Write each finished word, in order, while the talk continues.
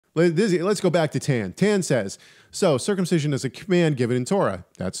Let's go back to Tan. Tan says, so circumcision is a command given in Torah.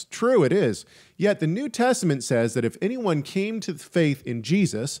 That's true, it is. Yet the New Testament says that if anyone came to faith in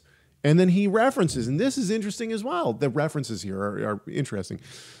Jesus, and then he references, and this is interesting as well, the references here are interesting.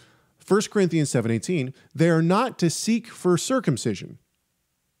 1 Corinthians 7:18, they are not to seek for circumcision.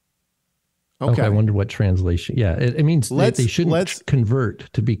 Okay, I wonder what translation. Yeah, it means they shouldn't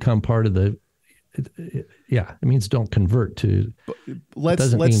convert to become part of the. Yeah, it means don't convert to.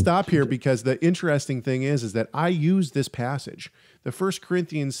 Let's stop here, because the interesting thing is that I use this passage, the 1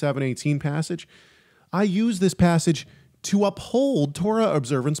 Corinthians 7:18 passage. I use this passage to uphold Torah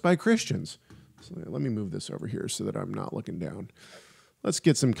observance by Christians. So let me move this over here so that I'm not looking down. Let's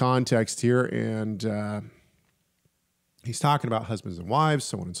get some context here, and he's talking about husbands and wives,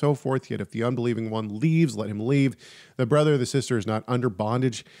 so on and so forth. Yet if the unbelieving one leaves, let him leave. The brother or the sister is not under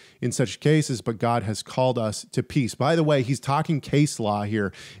bondage in such cases, but God has called us to peace. By the way, he's talking case law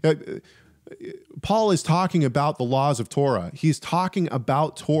here. Paul is talking about the laws of Torah. He's talking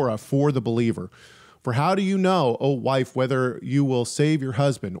about Torah for the believer. For how do you know, O wife, whether you will save your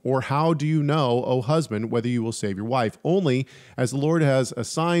husband? Or how do you know, O husband, whether you will save your wife? Only as the Lord has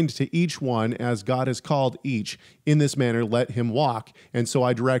assigned to each one, as God has called each. In this manner let him walk, and so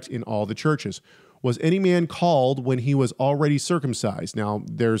I direct in all the churches. Was any man called when he was already circumcised? Now,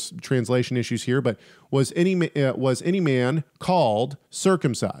 there's translation issues here, but was any man called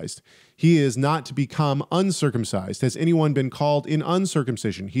circumcised? He is not to become uncircumcised. Has anyone been called in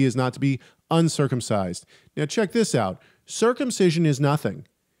uncircumcision? He is not to be uncircumcised. Now, check this out. Circumcision is nothing,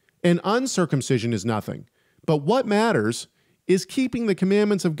 and uncircumcision is nothing. But what matters is keeping the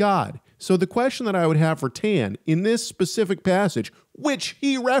commandments of God. So the question that I would have for Tan in this specific passage, which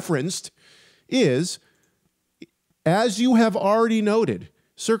he referenced, is, as you have already noted,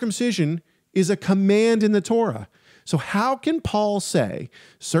 circumcision is a command in the Torah. So how can Paul say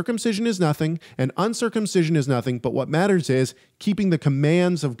circumcision is nothing and uncircumcision is nothing, but what matters is keeping the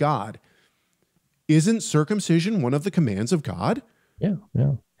commands of God? Isn't circumcision one of the commands of God? Yeah.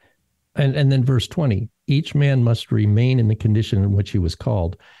 And then verse 20, each man must remain in the condition in which he was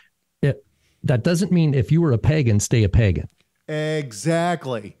called. That doesn't mean if you were a pagan, stay a pagan.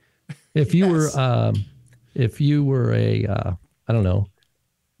 Exactly. If you were a, I don't know,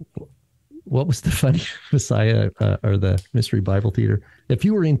 what was the funny Messiah or the Mystery Bible Theater? If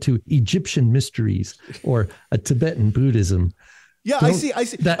you were into Egyptian mysteries or a Tibetan Buddhism. Yeah, I see.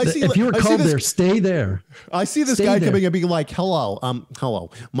 If you were called there, stay there. I see this guy coming and being like, hello.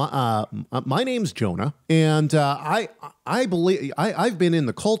 My name's Jonah, and I believe I've been in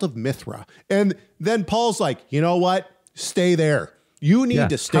the cult of Mithra. And then Paul's like, you know what? Stay there. You need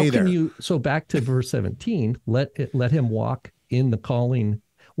to stay there. So back to verse 17, let him walk in the calling.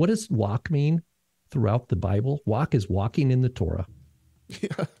 What does walk mean throughout the Bible? Walk is walking in the Torah.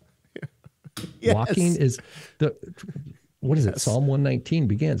 Yeah. Yes. Walking is what is it? Psalm 119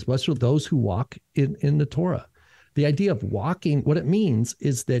 begins. Blessed are those who walk in the Torah. The idea of walking, what it means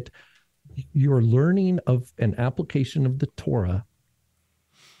is that your learning of an application of the Torah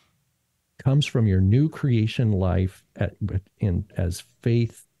comes from your new creation life as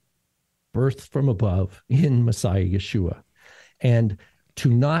faith birthed from above in Messiah Yeshua. And to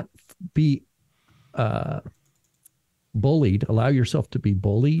not be bullied, allow yourself to be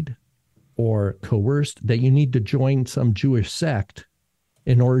bullied or coerced, that you need to join some Jewish sect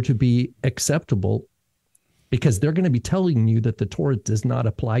in order to be acceptable, because they're going to be telling you that the Torah does not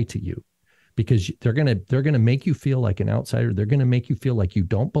apply to you, because they're going to make you feel like an outsider. They're going to make you feel like you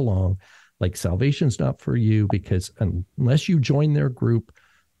don't belong, like salvation's not for you, because unless you join their group,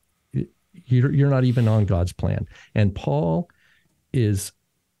 you're not even on God's plan. And Paul is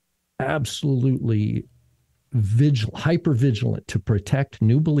absolutely hyper vigilant to protect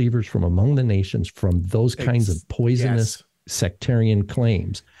new believers from among the nations from those kinds of poisonous sectarian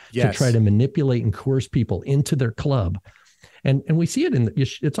claims, to try to manipulate and coerce people into their club. And we see it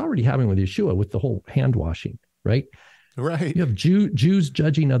it's already happening with Yeshua with the whole hand washing, right? Right. You have Jews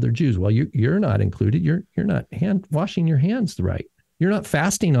judging other Jews. Well, you're not included. You're not hand washing your hands right. You're not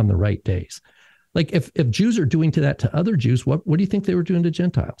fasting on the right days. Like if Jews are doing that to other Jews, what do you think they were doing to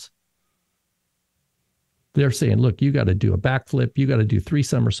Gentiles? They're saying, look, you got to do a backflip. You got to do 3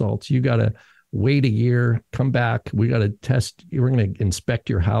 somersaults. You got to wait a year, come back. We got to test. We're going to inspect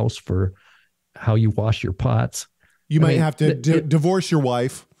your house for how you wash your pots. You might have to divorce your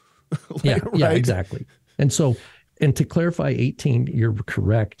wife. Yeah, exactly. And to clarify 18, you're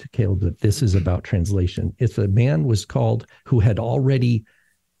correct, Caleb, that this is about translation. If a man was called who had already,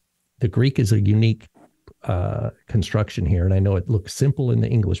 the Greek is a unique construction here, and I know it looks simple in the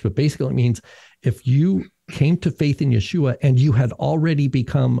English, but basically it means if you came to faith in Yeshua and you had already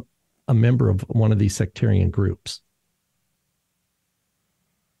become a member of one of these sectarian groups.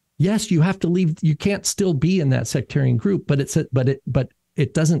 Yes, you have to leave. You can't still be in that sectarian group, but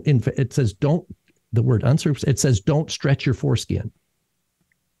it doesn't. It says don't. The word uncircumcised. It says don't stretch your foreskin.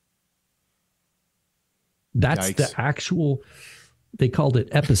 That's Yikes. the actual. They called it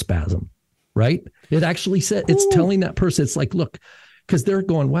epispasm, right? It actually said it's telling that person. It's like, look, because they're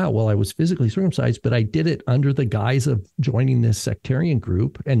going, wow, well, I was physically circumcised, but I did it under the guise of joining this sectarian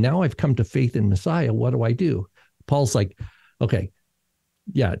group, and now I've come to faith in Messiah. What do I do? Paul's like, okay.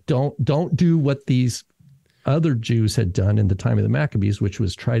 Yeah, don't do what these other Jews had done in the time of the Maccabees, which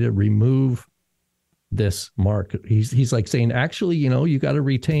was try to remove this mark. He's like saying, actually, you got to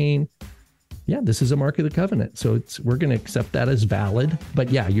retain. Yeah, this is a mark of the covenant, so we're going to accept that as valid.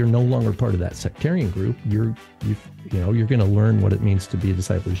 But yeah, you're no longer part of that sectarian group. You're going to learn what it means to be a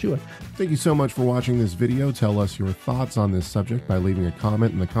disciple of Yeshua. Thank you so much for watching this video. Tell us your thoughts on this subject by leaving a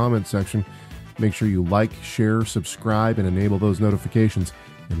comment in the comment section. Make sure you like, share, subscribe, and enable those notifications.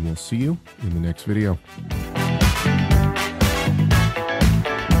 And we'll see you in the next video.